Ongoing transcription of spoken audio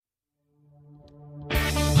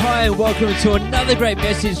G'day and welcome to another great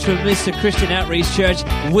message from Mr. Christian Outreach Church.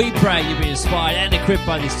 We pray you'll be inspired and equipped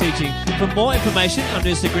by this teaching. For more information on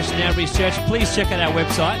Mr. Christian Outreach Church, please check out our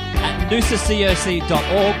website at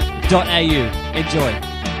noosacoc.org.au. Enjoy.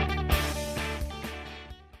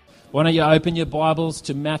 Why don't you open your Bibles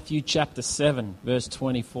to Matthew chapter 7, verse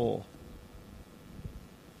 24.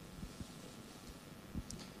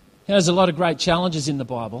 There's a lot of great challenges in the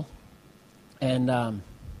Bible, and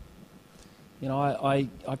I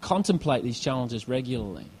contemplate these challenges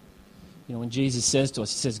regularly. You know, when Jesus says to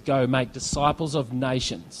us, he says, "Go make disciples of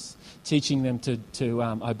nations, teaching them to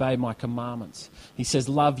obey my commandments." He says,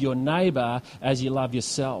 "Love your neighbour as you love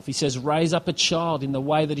yourself." He says, "Raise up a child in the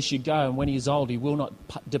way that he should go, and when he is old, he will not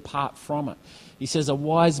depart from it." He says, "A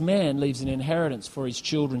wise man leaves an inheritance for his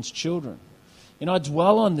children's children." You know, I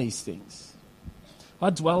dwell on these things.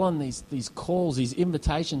 I dwell on these calls, these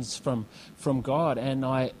invitations from God, and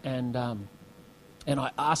I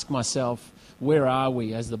ask myself, where are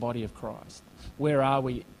we as the body of Christ? Where are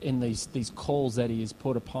we in these calls that He has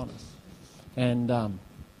put upon us? And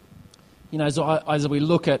as we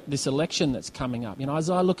look at this election that's coming up, as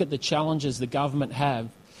I look at the challenges the government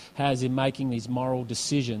has in making these moral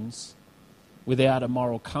decisions without a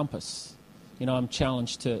moral compass, I'm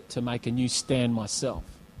challenged to make a new stand myself.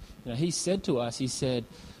 He said to us, he said,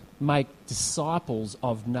 make disciples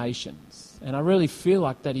of nations. And I really feel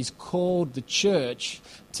like that He's called the church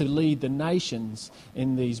to lead the nations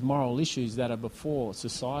in these moral issues that are before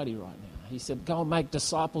society right now. He said, go and make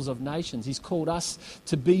disciples of nations. He's called us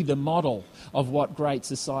to be the model of what great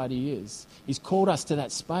society is. He's called us to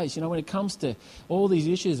that space. When it comes to all these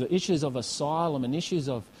issues of asylum and issues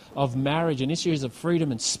of marriage and issues of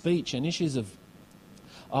freedom and speech and issues of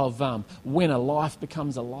when a life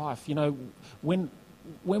becomes a life.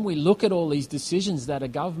 When we look at all these decisions that a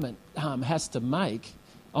government has to make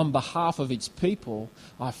on behalf of its people,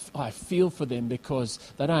 I feel for them because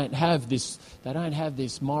they don't have this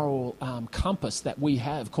moral compass that we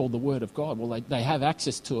have called the Word of God. Well, they have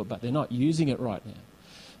access to it, but they're not using it right now.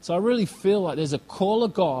 So I really feel like there's a call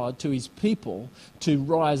of God to His people to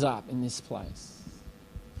rise up in this place.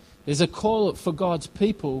 There's a call for God's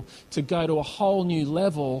people to go to a whole new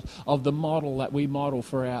level of the model that we model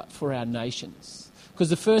for our nations.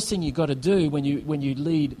 Because the first thing you've got to do when you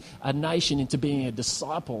lead a nation into being a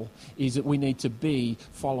disciple is that we need to be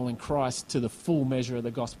following Christ to the full measure of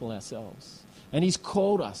the gospel ourselves. And He's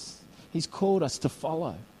called us. He's called us to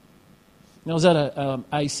follow. I was at a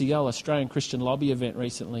ACL, Australian Christian Lobby event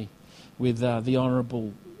recently with the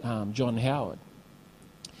Honourable John Howard.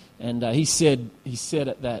 And he said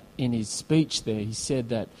that in his speech there, he said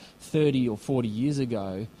that 30 or 40 years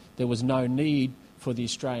ago, there was no need for the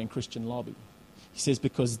Australian Christian Lobby. He says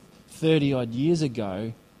because 30-odd years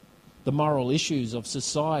ago, the moral issues of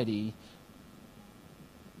society,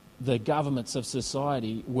 the governments of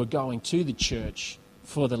society were going to the church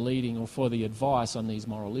for the leading or for the advice on these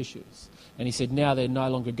moral issues. And he said now they're no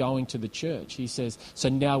longer going to the church. He says, so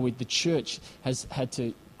now the church has had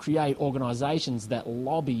to create organisations that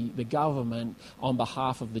lobby the government on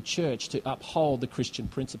behalf of the church to uphold the Christian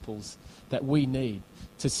principles that we need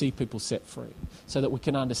to see people set free, so that we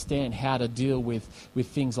can understand how to deal with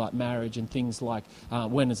things like marriage and things like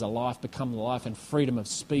when does a life become life and freedom of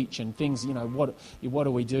speech and things, what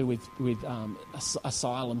do we do with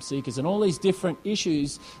asylum seekers and all these different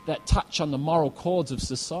issues that touch on the moral chords of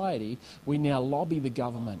society. We now lobby the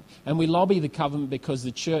government, and we lobby the government because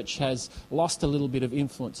the church has lost a little bit of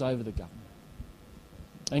influence over the government.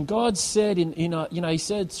 And God said, He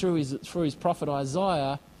said through his prophet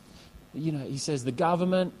Isaiah, He says the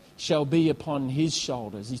government shall be upon His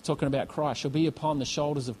shoulders. He's talking about Christ. Shall be upon the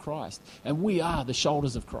shoulders of Christ. And we are the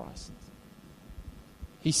shoulders of Christ.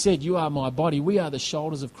 He said, you are my body. We are the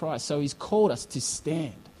shoulders of Christ. So He's called us to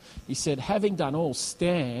stand. He said, having done all,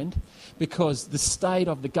 stand, because the state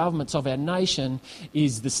of the governments of our nation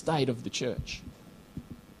is the state of the church.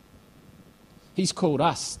 He's called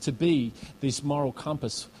us to be this moral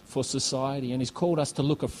compass for society, and He's called us to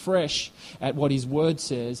look afresh at what His Word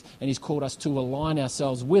says, and He's called us to align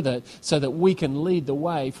ourselves with it so that we can lead the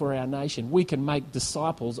way for our nation. We can make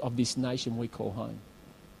disciples of this nation we call home.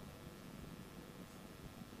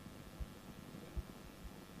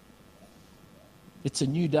 It's a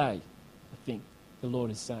new day, I think the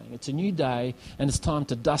Lord is saying. It's a new day, and it's time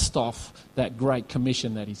to dust off that great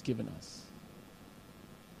commission that He's given us.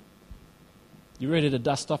 You ready to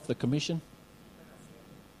dust off the commission?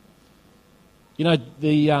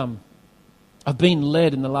 I've been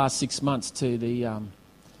led in the last 6 months to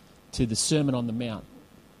the Sermon on the Mount,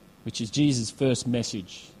 which is Jesus' first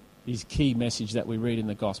message, His key message that we read in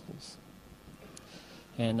the Gospels.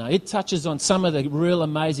 And it touches on some of the real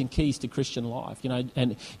amazing keys to Christian life.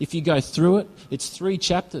 And if you go through it, it's 3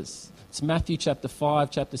 chapters. It's Matthew chapter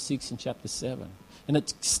 5, chapter 6, and chapter 7. And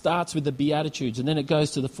it starts with the Beatitudes, and then it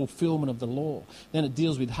goes to the fulfillment of the law. Then it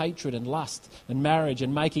deals with hatred and lust and marriage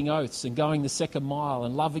and making oaths and going the second mile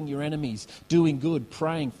and loving your enemies, doing good,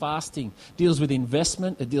 praying, fasting. It deals with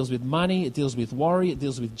investment, it deals with money, it deals with worry, it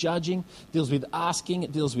deals with judging, it deals with asking,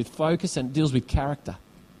 it deals with focus, and it deals with character.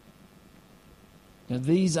 Now,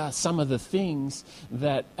 these are some of the things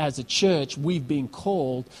that as a church we've been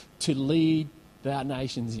called to lead our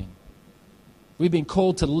nations in. We've been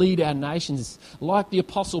called to lead our nations. Like the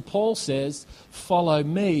Apostle Paul says, follow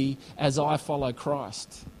me as I follow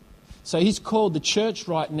Christ. So he's called the church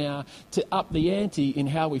right now to up the ante in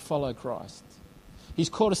how we follow Christ. He's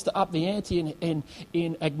called us to up the ante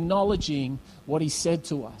in acknowledging what he said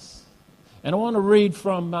to us. And I want to read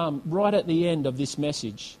from right at the end of this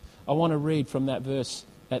message. I want to read from that verse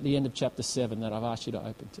at the end of chapter 7 that I've asked you to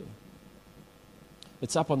open to.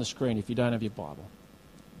 It's up on the screen if you don't have your Bible.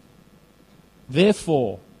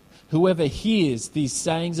 Therefore, whoever hears these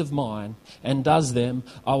sayings of mine and does them,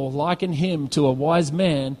 I will liken him to a wise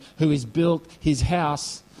man who has built his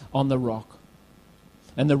house on the rock.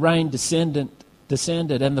 And the rain descended,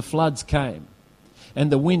 and the floods came. And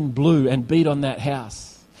the wind blew and beat on that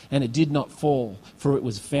house, and it did not fall, for it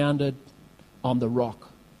was founded on the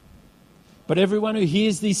rock. But everyone who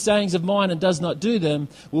hears these sayings of mine and does not do them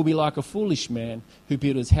will be like a foolish man who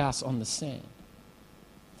built his house on the sand.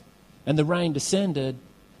 And the rain descended,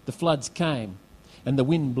 the floods came, and the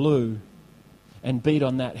wind blew and beat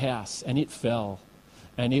on that house, and it fell,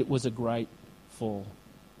 and it was a great fall.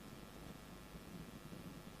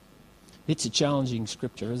 It's a challenging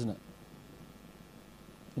scripture, isn't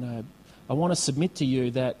it? I want to submit to you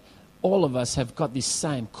that all of us have got this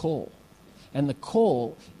same call, and the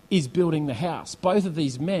call is building the house. Both of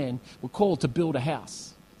these men were called to build a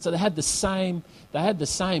house. So they had the same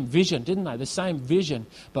vision, didn't they? The same vision,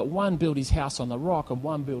 but one built his house on the rock and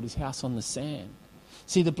one built his house on the sand.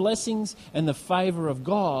 See, the blessings and the favour of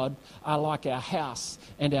God are like our house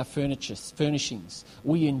and our furnishings.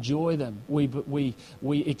 We enjoy them. We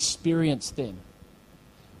experience them.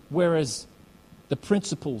 Whereas the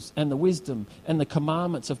principles and the wisdom and the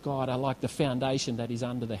commandments of God are like the foundation that is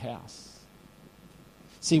under the house.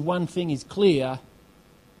 See, one thing is clear,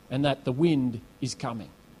 and that the wind is coming.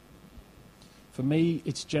 For me,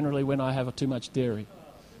 it's generally when I have too much dairy.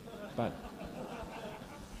 But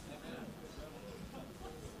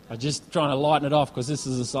I'm just trying to lighten it off because this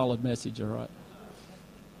is a solid message, all right?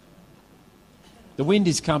 The wind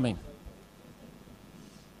is coming.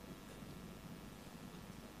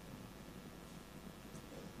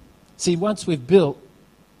 See, once we've built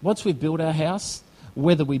our house,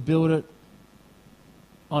 whether we build it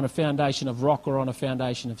on a foundation of rock or on a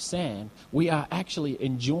foundation of sand, we are actually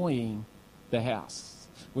enjoying the house.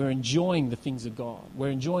 We're enjoying the things of God.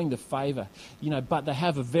 We're enjoying the favour. But they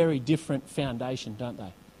have a very different foundation, don't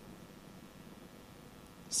they?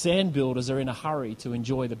 Sand builders are in a hurry to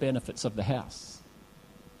enjoy the benefits of the house.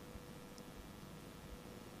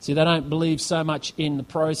 See, they don't believe so much in the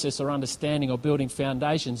process or understanding or building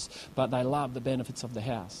foundations, but they love the benefits of the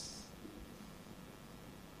house.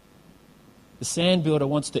 The sand builder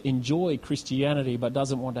wants to enjoy Christianity but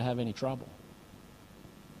doesn't want to have any trouble.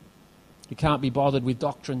 He can't be bothered with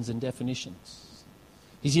doctrines and definitions.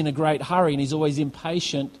 He's in a great hurry and he's always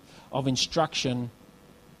impatient of instruction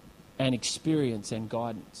and experience and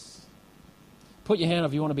guidance. Put your hand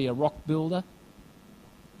up if you want to be a rock builder.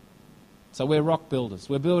 So we're rock builders.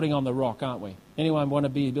 We're building on the rock, aren't we? Anyone want to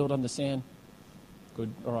be built on the sand?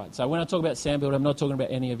 Good. All right. So when I talk about sand builder, I'm not talking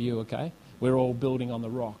about any of you, okay? We're all building on the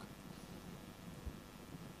rock.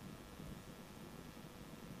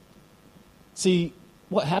 See,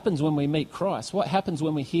 what happens when we meet Christ, what happens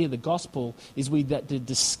when we hear the gospel is we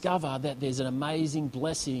discover that there's an amazing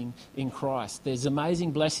blessing in Christ. There's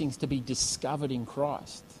amazing blessings to be discovered in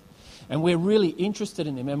Christ. And we're really interested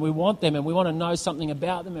in them and we want them and we want to know something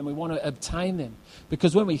about them and we want to obtain them.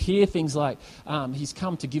 Because when we hear things like, he's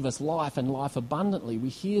come to give us life and life abundantly, we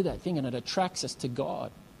hear that thing and it attracts us to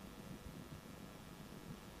God.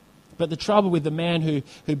 But the trouble with the man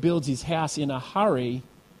who builds his house in a hurry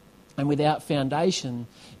and without foundation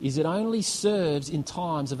is it only serves in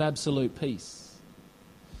times of absolute peace.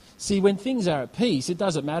 See, when things are at peace, it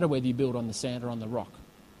doesn't matter whether you build on the sand or on the rock,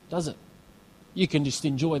 does it? You can just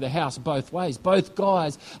enjoy the house both ways. Both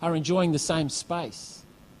guys are enjoying the same space.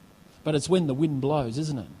 But it's when the wind blows,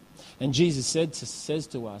 isn't it? And Jesus says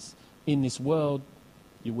to us, in this world,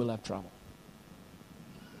 you will have trouble.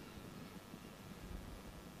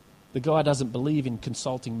 The guy doesn't believe in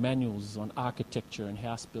consulting manuals on architecture and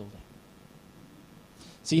house building.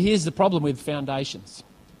 See, here's the problem with foundations.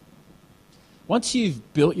 Once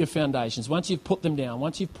you've built your foundations, once you've put them down,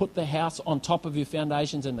 once you've put the house on top of your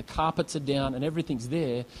foundations and the carpets are down and everything's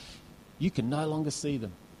there, you can no longer see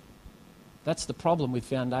them. That's the problem with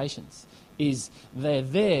foundations, is they're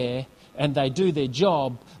there and they do their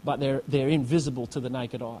job, but they're invisible to the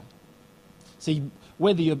naked eye. See,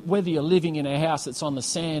 whether you're living in a house that's on the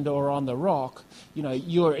sand or on the rock,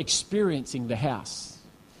 you're experiencing the house.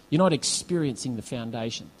 You're not experiencing the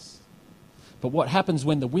foundations. But what happens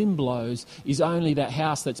when the wind blows is only that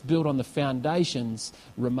house that's built on the foundations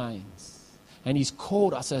remains. And He's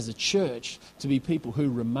called us as a church to be people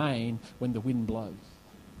who remain when the wind blows.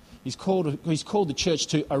 He's called the church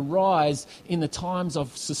to arise in the times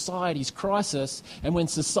of society's crisis, and when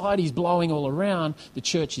society's blowing all around, the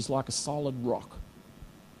church is like a solid rock.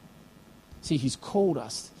 See, He's called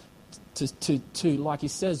us to like He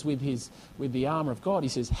says with the armour of God, He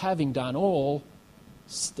says, having done all,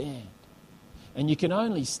 stand. And you can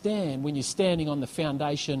only stand when you're standing on the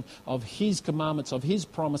foundation of His commandments, of His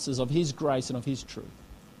promises, of His grace and of His truth.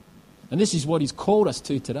 And this is what He's called us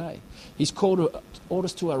to today. He's called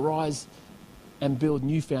us to arise and build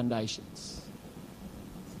new foundations.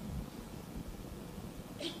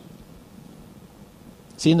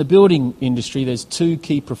 See, in the building industry, there's two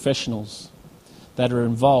key professionals that are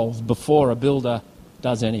involved before a builder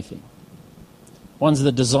does anything. One's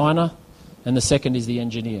the designer, and the second is the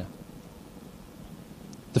engineer.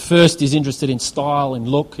 The first is interested in style, in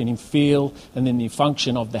look, and in feel, and in the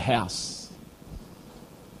function of the house.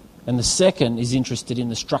 And the second is interested in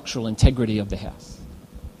the structural integrity of the house.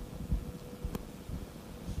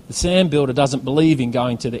 The sand builder doesn't believe in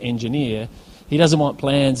going to the engineer. He doesn't want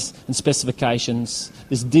plans and specifications.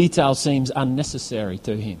 This detail seems unnecessary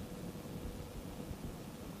to him.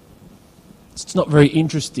 It's not very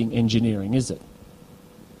interesting engineering, is it?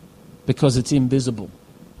 Because it's invisible.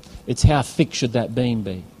 It's how thick should that beam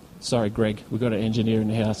be? Sorry, Greg, we've got an engineer in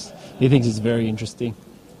the house. He thinks it's very interesting.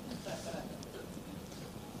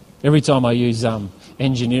 Every time I use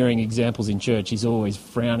engineering examples in church, he's always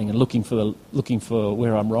frowning and looking for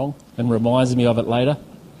where I'm wrong, and reminds me of it later.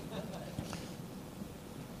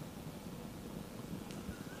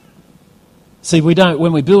 See,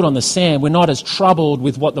 when we build on the sand, we're not as troubled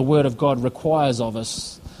with what the Word of God requires of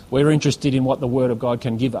us. We're interested in what the Word of God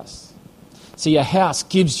can give us. See, a house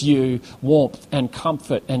gives you warmth and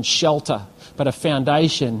comfort and shelter, but a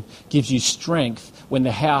foundation gives you strength when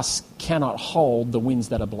the house cannot hold the winds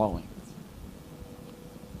that are blowing.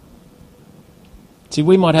 See,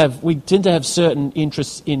 we tend to have certain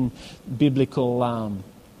interests in biblical,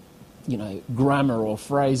 grammar or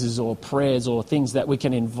phrases or prayers or things that we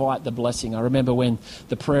can invite the blessing. I remember when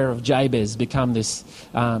the prayer of Jabez became this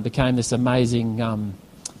amazing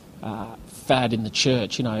fad in the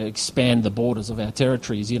church, expand the borders of our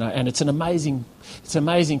territories, and it's an amazing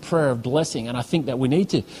prayer of blessing. And I think that we need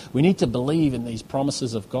to believe in these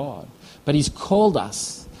promises of God. But He's called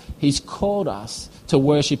us to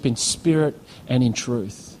worship in spirit and in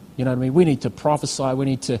truth. You know what I mean? We need to prophesy. We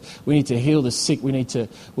need to heal the sick. We need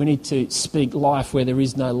to speak life where there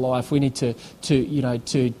is no life. We need to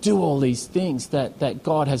do all these things that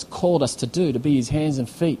God has called us to do, to be His hands and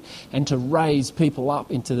feet, and to raise people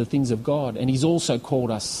up into the things of God. And He's also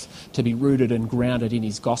called us to be rooted and grounded in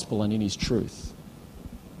His gospel and in His truth.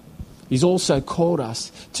 He's also called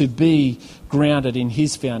us to be grounded in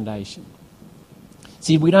His foundation.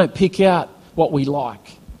 See, we don't pick out what we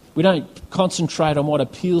like. We don't concentrate on what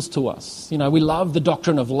appeals to us. We love the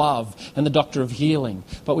doctrine of love and the doctrine of healing,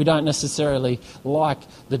 but we don't necessarily like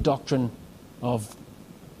the doctrine of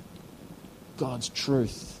God's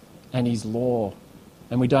truth and His law.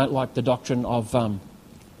 And we don't like the doctrine of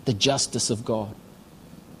the justice of God.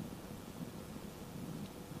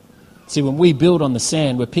 See, when we build on the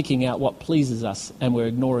sand, we're picking out what pleases us and we're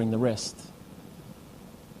ignoring the rest.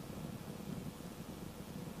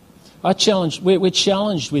 We're challenged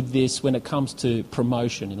with this when it comes to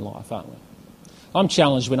promotion in life, aren't we? I'm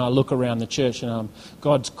challenged when I look around the church and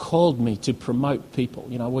God's called me to promote people.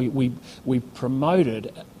 We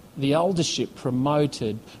promoted, the eldership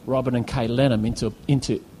promoted Robin and Kay Lenham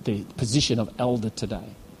into the position of elder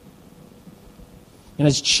today. And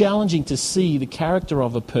it's challenging to see the character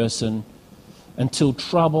of a person until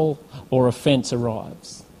trouble or offence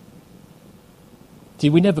arrives. See,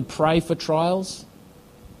 we never pray for trials.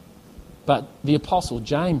 But the Apostle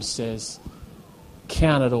James says,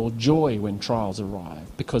 count it all joy when trials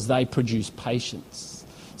arrive, because they produce patience.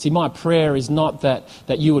 See, my prayer is not that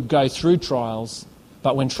you would go through trials,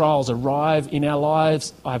 But when trials arrive in our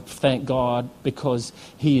lives, I thank God because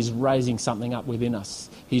He is raising something up within us.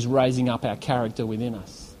 He's raising up our character within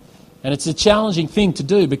us. And it's a challenging thing to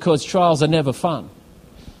do because trials are never fun.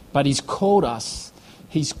 But He's called us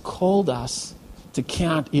to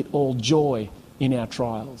count it all joy in our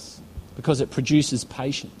trials because it produces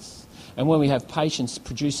patience. And when we have patience, it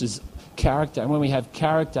produces character. And when we have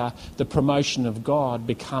character, the promotion of God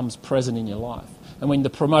becomes present in your life. And when the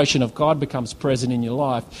promotion of God becomes present in your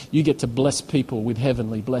life, you get to bless people with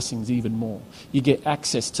heavenly blessings even more. You get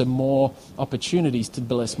access to more opportunities to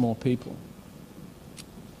bless more people.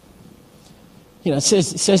 You know, it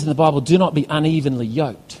says in the Bible, do not be unevenly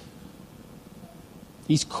yoked.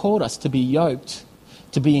 He's called us to be yoked,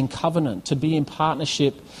 to be in covenant, to be in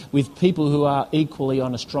partnership with people who are equally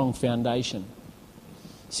on a strong foundation.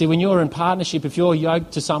 See, when you're in partnership, if you're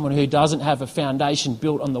yoked to someone who doesn't have a foundation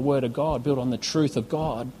built on the Word of God, built on the truth of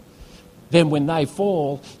God, then when they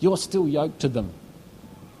fall, you're still yoked to them.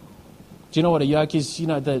 Do you know what a yoke is? You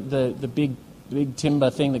know, the big timber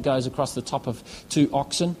thing that goes across the top of two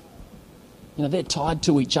oxen? You know, they're tied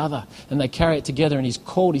to each other and they carry it together, and He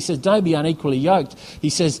says, don't be unequally yoked. He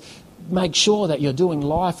says, make sure that you're doing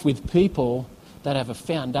life with people that have a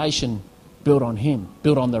foundation built on Him,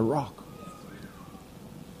 built on the rock.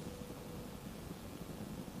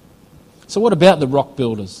 So what about the rock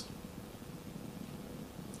builders?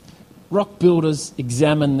 Rock builders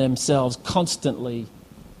examine themselves constantly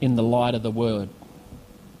in the light of the Word.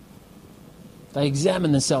 They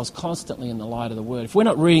examine themselves constantly in the light of the Word. If we're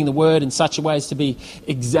not reading the Word in such a way as to be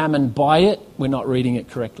examined by it, we're not reading it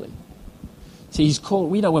correctly. See,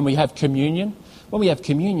 we know when we have communion,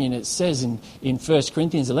 it says in 1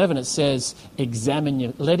 Corinthians 11, it says,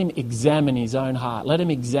 let him examine his own heart. Let him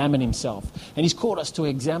examine himself. And He's called us to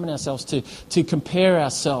examine ourselves, to compare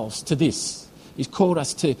ourselves to this. He's called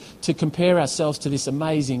us to compare ourselves to this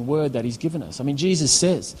amazing Word that He's given us. I mean, Jesus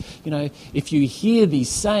says, you know, if you hear these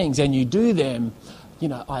sayings and you do them, you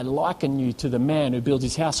know, I liken you to the man who builds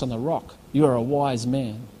his house on the rock. You are a wise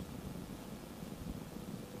man.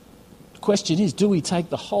 Question is, do we take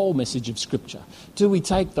the whole message of Scripture? Do we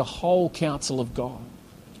take the whole counsel of God?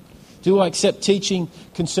 Do I accept teaching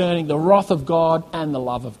concerning the wrath of God and the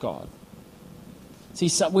love of God? See,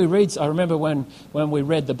 I remember when we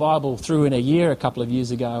read the Bible through in a year a couple of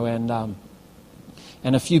years ago, and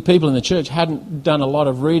a few people in the church hadn't done a lot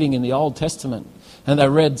of reading in the Old Testament, and they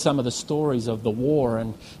read some of the stories of the war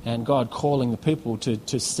and God calling the people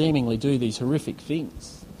to seemingly do these horrific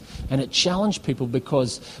things. And it challenged people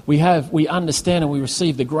because we understand and we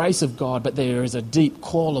receive the grace of God, but there is a deep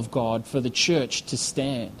call of God for the church to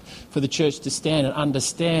stand. For the church to stand and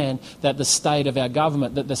understand that the state of our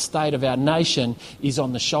government, that the state of our nation is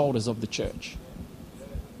on the shoulders of the church.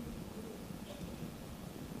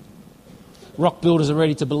 Rock builders are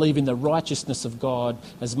ready to believe in the righteousness of God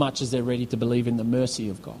as much as they're ready to believe in the mercy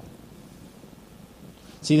of God.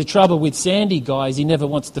 See, the trouble with Sandy Guy is he never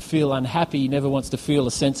wants to feel unhappy, he never wants to feel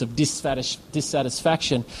a sense of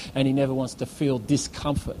dissatisfaction, and he never wants to feel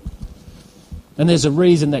discomfort. And there's a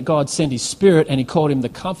reason that God sent His Spirit and He called Him the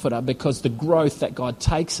Comforter, because the growth that God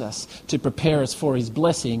takes us to prepare us for His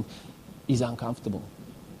blessing is uncomfortable.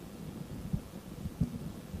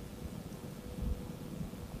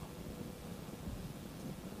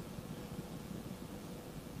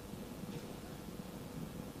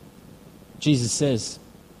 Jesus says,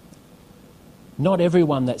 not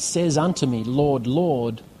everyone that says unto me, Lord,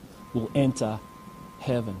 Lord, will enter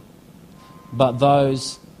heaven, but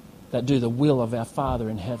those that do the will of our Father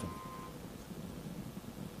in heaven.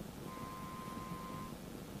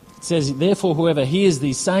 It says, therefore, whoever hears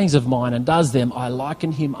these sayings of mine and does them, I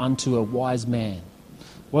liken him unto a wise man.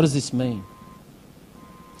 What does this mean?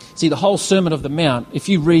 See, the whole Sermon of the Mount, if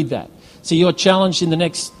you read that, see, your challenge in the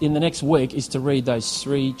next week is to read those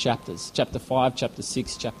 3 chapters, chapter 5, chapter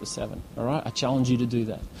 6, chapter 7. All right? I challenge you to do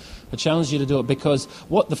that. I challenge you to do it because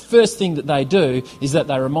the first thing that they do is that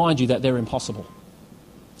they remind you that they're impossible.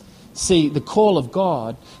 See, the call of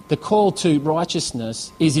God, the call to righteousness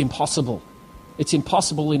is impossible. It's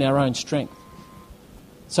impossible in our own strength.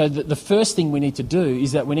 So the first thing we need to do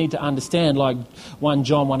is that we need to understand, like 1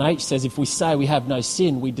 John 1:8 says, if we say we have no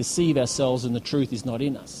sin, we deceive ourselves and the truth is not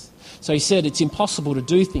in us. So he said it's impossible to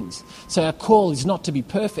do things. So our call is not to be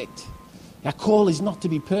perfect. Our call is not to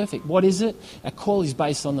be perfect. What is it? Our call is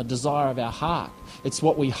based on the desire of our heart. It's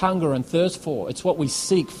what we hunger and thirst for. It's what we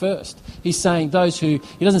seek first. He's saying he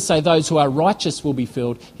doesn't say those who are righteous will be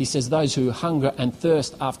filled. He says those who hunger and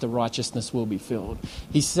thirst after righteousness will be filled.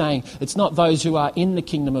 He's saying it's not those who are in the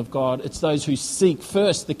kingdom of God. It's those who seek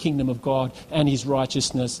first the kingdom of God and his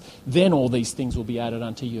righteousness. Then all these things will be added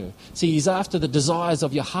unto you. See, he's after the desires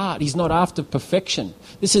of your heart. He's not after perfection.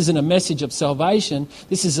 This isn't a message of salvation.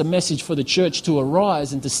 This is a message for the church to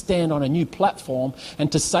arise and to stand on a new platform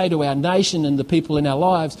and to say to our nation and the people in our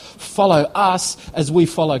lives, follow us as we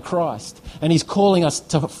follow Christ. And he's calling us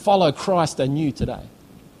to follow Christ anew today.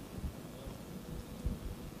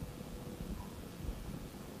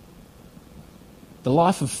 The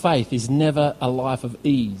life of faith is never a life of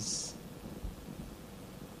ease.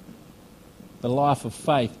 The life of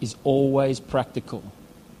faith is always practical.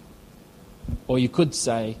 Or you could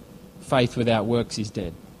say, faith without works is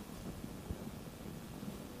dead.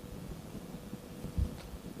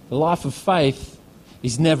 The life of faith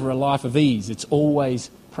is never a life of ease. It's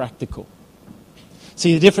always practical.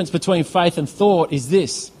 See, the difference between faith and thought is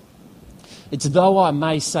this. It's though I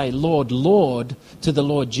may say, Lord, Lord, to the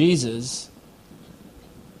Lord Jesus,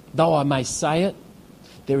 though I may say it,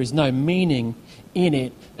 there is no meaning in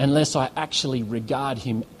it unless I actually regard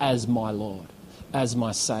him as my Lord, as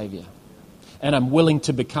my Saviour. And I'm willing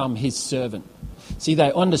to become his servant. See,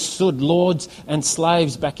 they understood lords and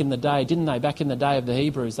slaves back in the day, didn't they? Back in the day of the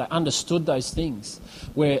Hebrews, they understood those things,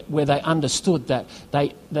 where they understood that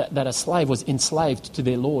a slave was enslaved to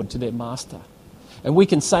their lord, to their master. And we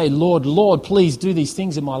can say, Lord, Lord, please do these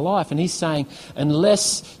things in my life. And he's saying,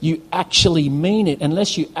 unless you actually mean it,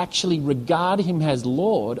 unless you actually regard him as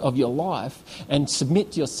Lord of your life and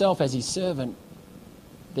submit yourself as his servant,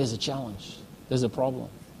 there's a challenge. There's a problem.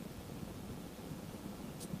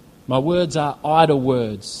 My words are idle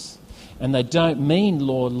words, and they don't mean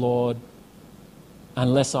Lord, Lord,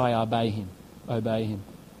 unless I obey him.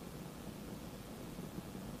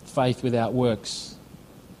 Faith without works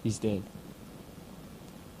is dead.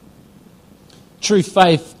 True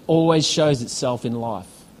faith always shows itself in life.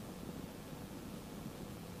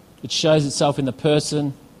 It shows itself in the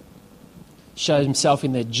person, shows himself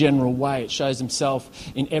in their general way, it shows himself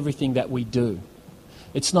in everything that we do.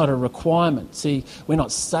 It's not a requirement. See, we're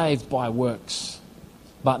not saved by works,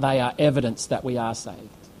 but they are evidence that we are saved.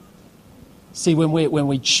 See, when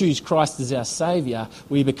we choose Christ as our Saviour,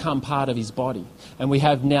 we become part of his body. And we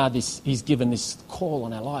have now he's given this call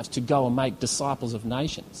on our lives to go and make disciples of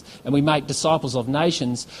nations. And we make disciples of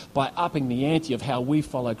nations by upping the ante of how we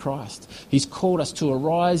follow Christ. He's called us to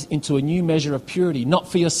arise into a new measure of purity,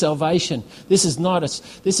 not for your salvation. This is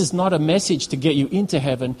not a message to get you into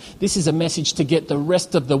heaven. This is a message to get the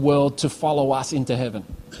rest of the world to follow us into heaven.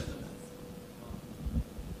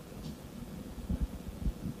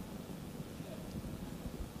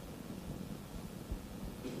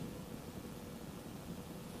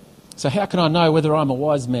 So how can I know whether I'm a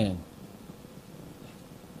wise man?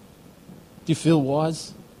 Do you feel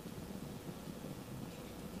wise?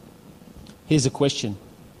 Here's a question.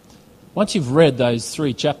 Once you've read those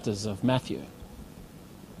 3 chapters of Matthew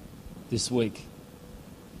this week,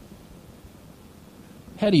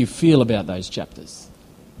 how do you feel about those chapters?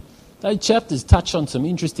 Those chapters touch on some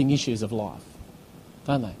interesting issues of life,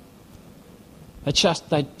 don't they? They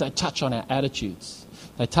touch on our attitudes.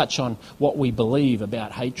 They touch on what we believe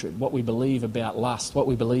about hatred, what we believe about lust, what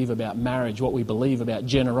we believe about marriage, what we believe about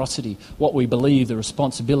generosity, what we believe the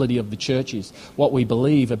responsibility of the church is, what we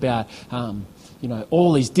believe about,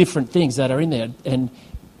 all these different things that are in there, and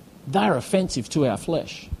they're offensive to our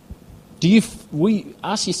flesh. We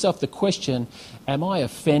ask yourself the question: am I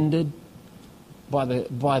offended by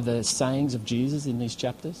the sayings of Jesus in these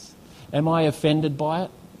chapters? Am I offended by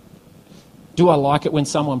it? Do I like it when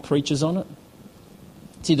someone preaches on it?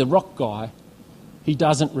 See, the rock guy, he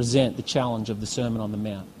doesn't resent the challenge of the Sermon on the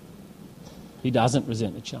Mount. He doesn't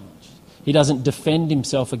resent the challenge. He doesn't defend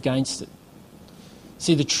himself against it.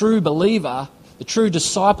 See, the true believer, the true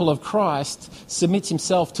disciple of Christ, submits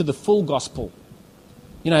himself to the full gospel.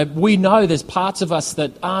 We know there's parts of us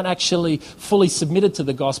that aren't actually fully submitted to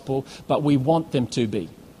the gospel, but we want them to be.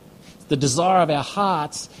 The desire of our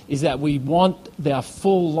hearts is that we want our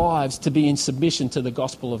full lives to be in submission to the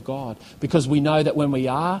gospel of God, because we know that when we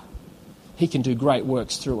are, he can do great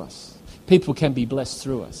works through us. People can be blessed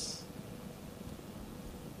through us.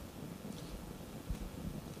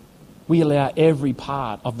 We allow every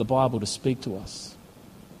part of the Bible to speak to us.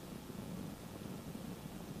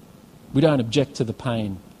 We don't object to the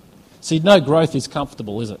pain. See, no growth is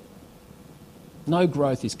comfortable, is it? No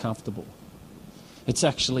growth is comfortable. It's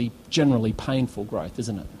actually generally painful growth,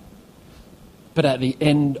 isn't it? But at the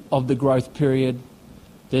end of the growth period,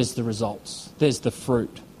 there's the results. There's the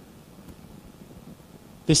fruit.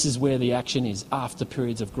 This is where the action is after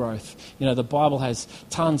periods of growth. You know, the Bible has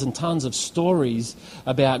tons and tons of stories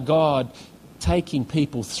about God taking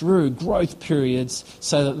people through growth periods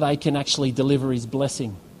so that they can actually deliver his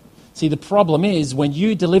blessing. See, the problem is when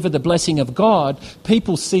you deliver the blessing of God,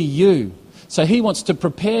 people see you. So he wants to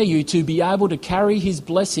prepare you to be able to carry his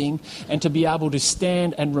blessing and to be able to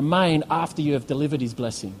stand and remain after you have delivered his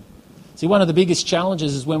blessing. See, one of the biggest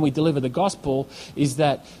challenges is when we deliver the gospel is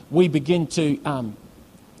that we begin to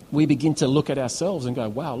look at ourselves and go,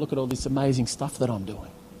 wow, look at all this amazing stuff that I'm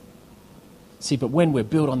doing. See, but when we're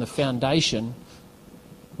built on the foundation,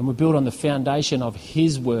 when we're built on the foundation of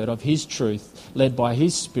his word, of his truth, led by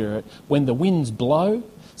his spirit, when the winds blow,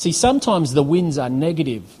 see, sometimes the winds are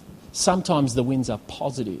negative, sometimes the winds are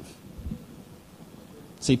positive.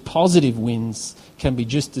 See, positive winds can be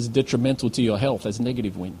just as detrimental to your health as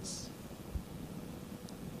negative winds.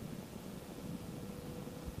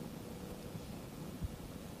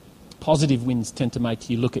 Positive winds tend to make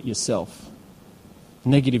you look at yourself.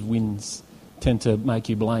 Negative winds tend to make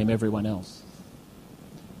you blame everyone else.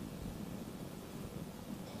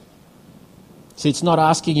 See, it's not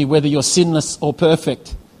asking you whether you're sinless or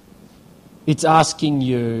perfect. It's asking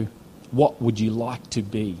you, what would you like to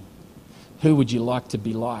be? Who would you like to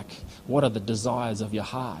be like? What are the desires of your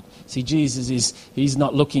heart? See, Jesus he's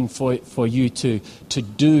not looking for you to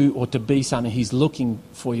do or to be something. He's looking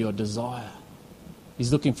for your desire.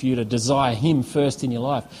 He's looking for you to desire him first in your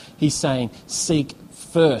life. He's saying, seek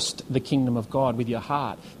first the kingdom of God with your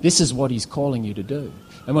heart. This is what he's calling you to do.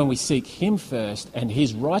 And when we seek him first and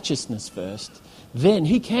his righteousness first, then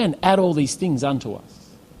he can add all these things unto us.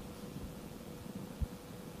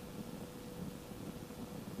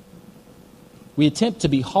 We attempt to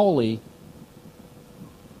be holy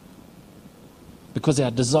because our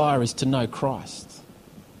desire is to know Christ.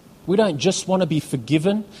 We don't just want to be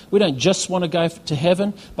forgiven. We don't just want to go to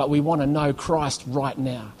heaven, but we want to know Christ right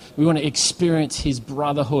now. We want to experience his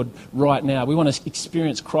brotherhood right now. We want to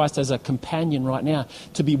experience Christ as a companion right now,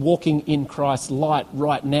 to be walking in Christ's light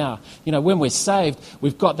right now. You know, when we're saved,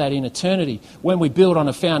 we've got that in eternity. When we build on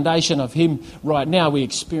a foundation of him right now, we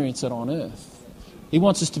experience it on earth. He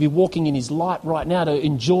wants us to be walking in his light right now to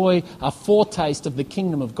enjoy a foretaste of the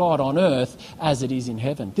kingdom of God on earth as it is in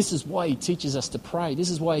heaven. This is why he teaches us to pray. This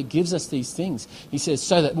is why he gives us these things. He says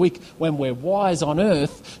so that when we're wise on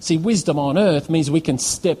earth, see, wisdom on earth means we can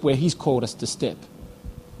step where he's called us to step.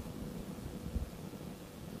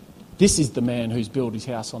 This is the man who's built his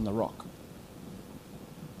house on the rock.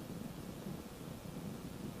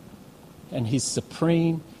 And his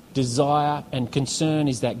supreme desire and concern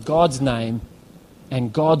is that God's name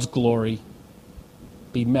and God's glory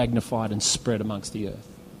be magnified and spread amongst the earth.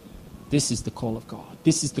 This is the call of God.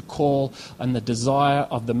 This is the call and the desire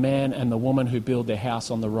of the man and the woman who build their house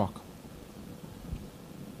on the rock.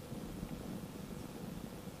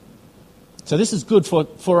 So this is good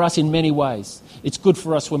for us in many ways. It's good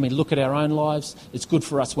for us when we look at our own lives. It's good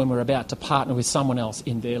for us when we're about to partner with someone else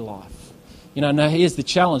in their life. You know, now here's the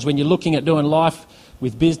challenge. When you're looking at doing life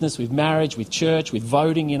with business, with marriage, with church, with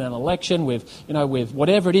voting in an election, with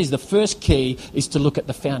whatever it is, the first key is to look at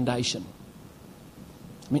the foundation.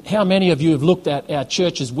 I mean, how many of you have looked at our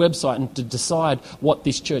church's website and to decide what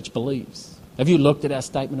this church believes? Have you looked at our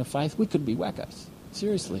statement of faith? We could be wackos.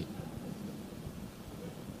 Seriously.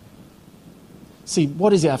 See,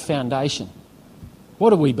 what is our foundation? What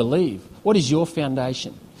do we believe? What is your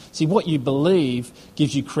foundation? See, what you believe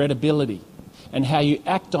gives you credibility, and how you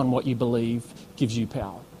act on what you believe gives you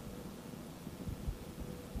power.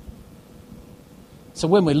 So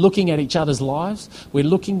when we're looking at each other's lives, we're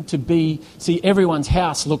looking to see, everyone's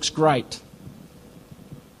house looks great.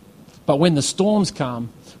 But when the storms come,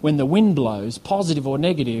 when the wind blows, positive or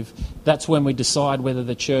negative, that's when we decide whether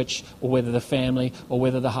the church or whether the family or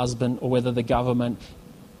whether the husband or whether the government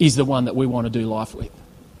is the one that we want to do life with.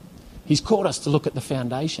 He's called us to look at the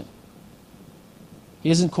foundation. He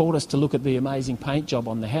hasn't called us to look at the amazing paint job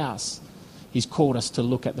on the house. He's called us to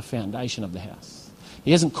look at the foundation of the house.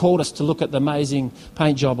 He hasn't called us to look at the amazing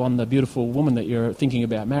paint job on the beautiful woman that you're thinking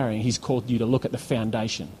about marrying. He's called you to look at the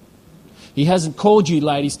foundation. He hasn't called you,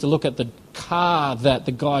 ladies, to look at the car that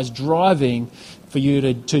the guy's driving for you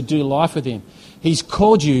to do life with him. He's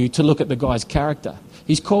called you to look at the guy's character.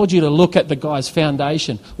 He's called you to look at the guy's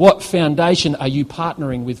foundation. What foundation are you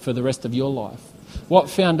partnering with for the rest of your life? What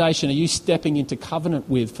foundation are you stepping into covenant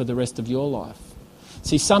with for the rest of your life?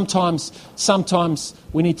 See, sometimes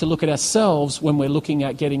we need to look at ourselves when we're looking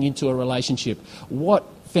at getting into a relationship. What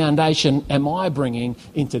foundation am I bringing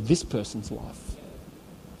into this person's life?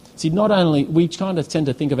 See, not only, we kind of tend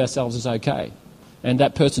to think of ourselves as okay, and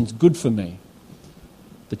that person's good for me.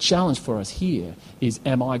 The challenge for us here is,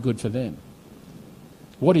 am I good for them?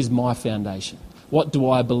 What is my foundation? What do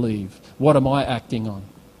I believe? What am I acting on?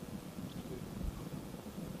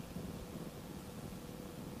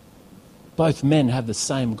 Both men have the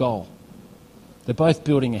same goal. They're both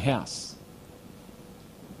building a house.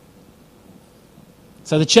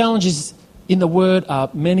 So the challenges in the Word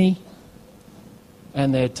are many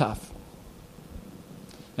and they're tough.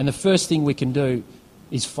 And the first thing we can do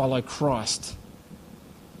is follow Christ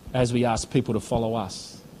as we ask people to follow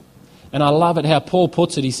us. And I love it how Paul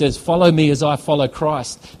puts it. He says, follow me as I follow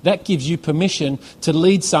Christ. That gives you permission to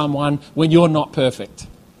lead someone when you're not perfect.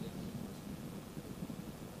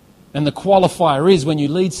 And the qualifier is, when you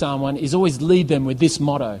lead someone, is always lead them with this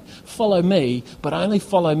motto: follow me, but only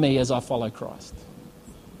follow me as I follow Christ.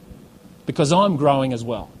 Because I'm growing as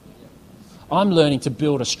well. I'm learning to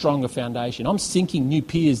build a stronger foundation. I'm sinking new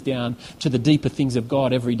piers down to the deeper things of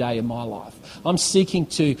God every day in my life. I'm seeking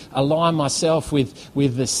to align myself with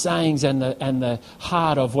the sayings and the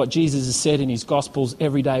heart of what Jesus has said in his Gospels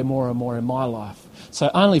every day more and more in my life.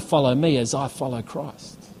 So only follow me as I follow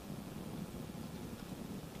Christ.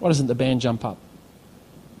 Why doesn't the band jump up?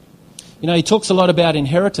 You know, he talks a lot about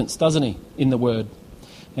inheritance, doesn't he, in the Word?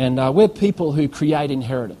 And we're people who create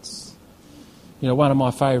inheritance. You know, one of my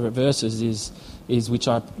favourite verses is which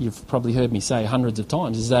you've probably heard me say hundreds of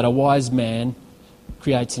times, is that a wise man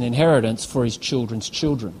creates an inheritance for his children's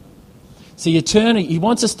children. See, he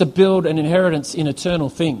wants us to build an inheritance in eternal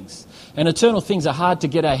things. And eternal things are hard to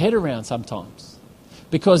get our head around sometimes,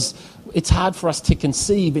 because it's hard for us to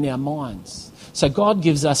conceive in our minds. So God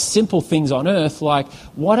gives us simple things on earth like,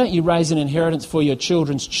 why don't you raise an inheritance for your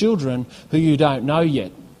children's children who you don't know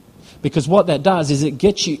yet? Because what that does is it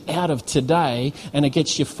gets you out of today and it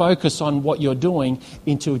gets you focus on what you're doing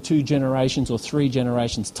into 2 generations or 3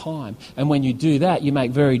 generations' time. And when you do that, you make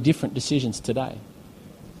very different decisions today.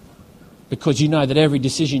 Because you know that every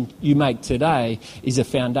decision you make today is a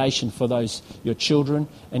foundation for your children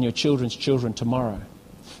and your children's children tomorrow.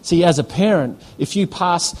 See, as a parent, if you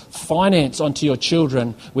pass finance onto your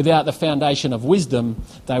children without the foundation of wisdom,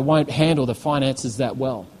 they won't handle the finances that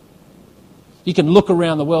well. You can look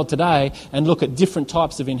around the world today and look at different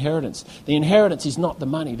types of inheritance. The inheritance is not the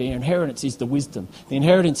money. The inheritance is the wisdom. The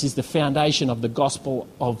inheritance is the foundation of the gospel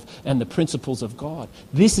and the principles of God.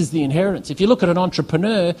 This is the inheritance. If you look at an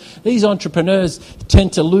entrepreneur, these entrepreneurs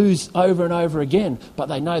tend to lose over and over again, but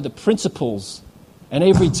they know the principles. And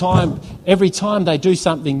every time they do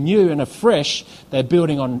something new and afresh, they're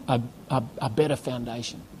building on a better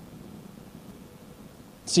foundation.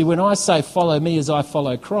 See, when I say follow me as I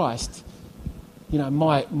follow Christ, you know,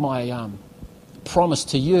 my promise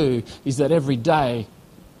to you is that every day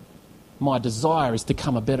my desire is to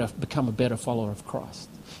become a better follower of Christ,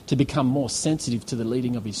 to become more sensitive to the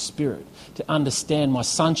leading of his Spirit, to understand my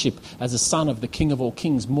sonship as a son of the King of all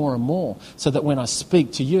kings more and more, so that when I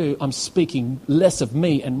speak to you, I'm speaking less of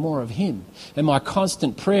me and more of him. And my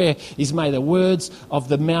constant prayer is, may the words of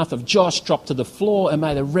the mouth of Josh drop to the floor, and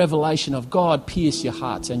may the revelation of God pierce your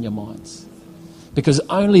hearts and your minds. Because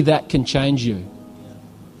only that can change you.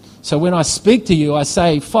 So when I speak to you, I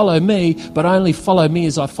say, follow me, but only follow me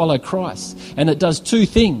as I follow Christ. And it does 2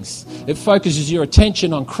 things. It focuses your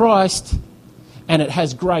attention on Christ, and it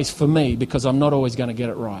has grace for me, because I'm not always going to get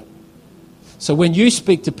it right. So when you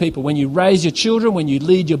speak to people, when you raise your children, when you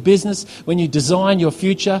lead your business, when you design your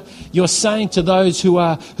future, you're saying to those who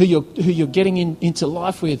you're getting into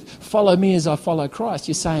life with, follow me as I follow Christ.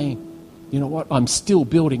 You're saying, you know what, I'm still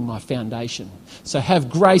building my foundation. So have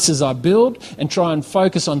grace as I build, and try and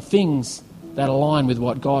focus on things that align with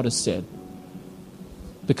what God has said.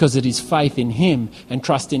 Because it is faith in him and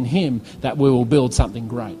trust in him that we will build something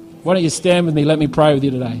great. Why don't you stand with me? Let me pray with you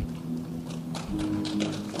today.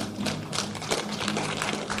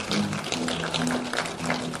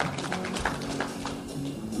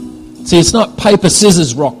 See, it's not paper,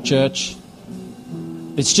 scissors, rock, church.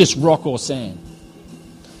 It's just rock or sand.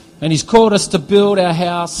 And he's called us to build our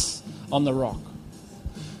house on the rock.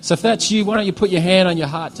 So if that's you, why don't you put your hand on your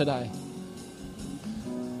heart today?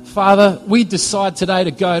 Father, we decide today to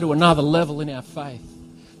go to another level in our faith.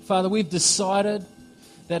 Father, we've decided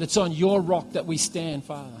that it's on your rock that we stand,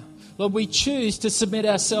 Father. Lord, we choose to submit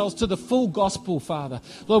ourselves to the full gospel, Father.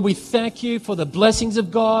 Lord, we thank you for the blessings of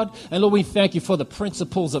God, and Lord, we thank you for the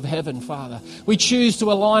principles of heaven, Father. We choose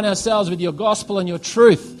to align ourselves with your gospel and your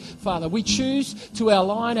truth, Father. We choose to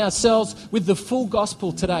align ourselves with the full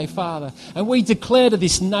gospel today, Father. And we declare to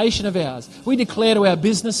this nation of ours, we declare to our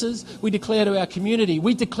businesses, we declare to our community,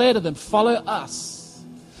 we declare to them, follow us.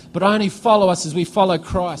 but only follow us as we follow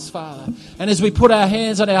Christ, Father. And as we put our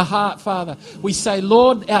hands on our heart, Father, we say,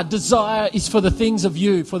 Lord, our desire is for the things of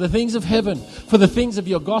you, for the things of heaven, for the things of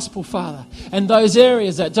your gospel, Father. And those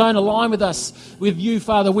areas that don't align with us, with you,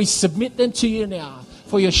 Father, we submit them to you now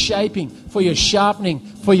for your shaping, for your sharpening,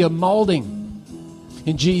 for your molding.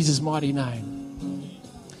 In Jesus' mighty name.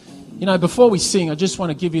 You know, before we sing, I just want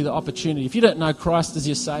to give you the opportunity. If you don't know Christ as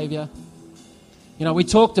your Saviour, you know, we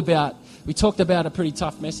talked about a pretty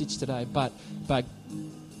tough message today, but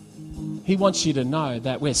he wants you to know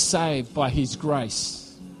that we're saved by his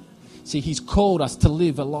grace. See, he's called us to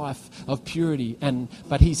live a life of purity,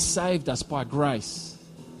 but he's saved us by grace.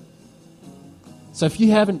 So if you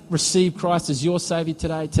haven't received Christ as your Saviour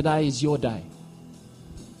today is your day.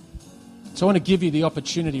 So I want to give you the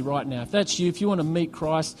opportunity right now. If that's you, if you want to meet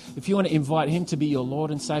Christ, if you want to invite him to be your Lord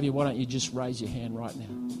and Saviour, why don't you just raise your hand right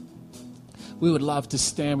now? We would love to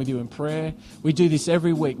stand with you in prayer. We do this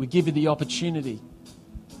every week. We give you the opportunity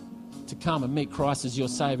to come and meet Christ as your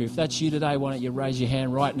Saviour. If that's you today, why don't you raise your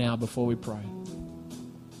hand right now before we pray?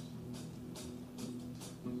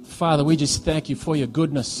 Father, we just thank you for your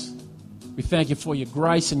goodness. We thank you for your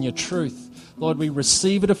grace and your truth. Lord, we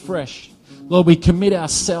receive it afresh. Lord, we commit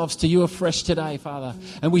ourselves to you afresh today, Father,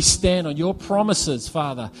 and we stand on your promises,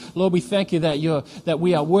 Father. Lord, we thank you that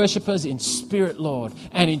we are worshippers in spirit, Lord,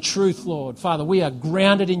 and in truth, Lord. Father, we are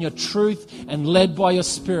grounded in your truth and led by your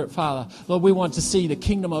Spirit, Father. Lord, we want to see the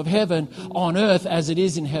kingdom of heaven on earth as it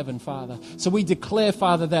is in heaven, Father. So we declare,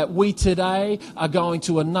 Father, that we today are going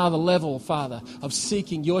to another level, Father, of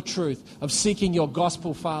seeking your truth, of seeking your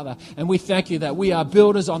gospel, Father. And we thank you that we are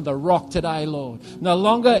builders on the rock today, Lord. No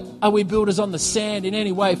longer are we builders on the sand in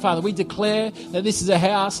any way, Father. We declare that this is a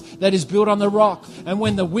house that is built on the rock. And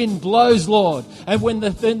when the wind blows, Lord, and when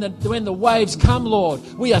the waves come, Lord,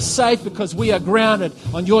 we are safe because we are grounded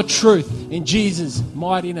on your truth in Jesus'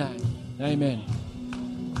 mighty name. Amen.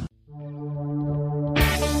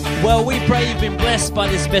 Well, we pray you've been blessed by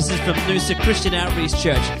this message from Noosa Christian Outreach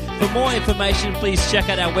Church. For more information, please check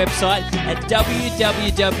out our website at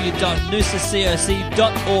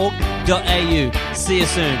www.noosacoc.org.au. See you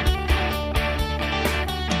soon.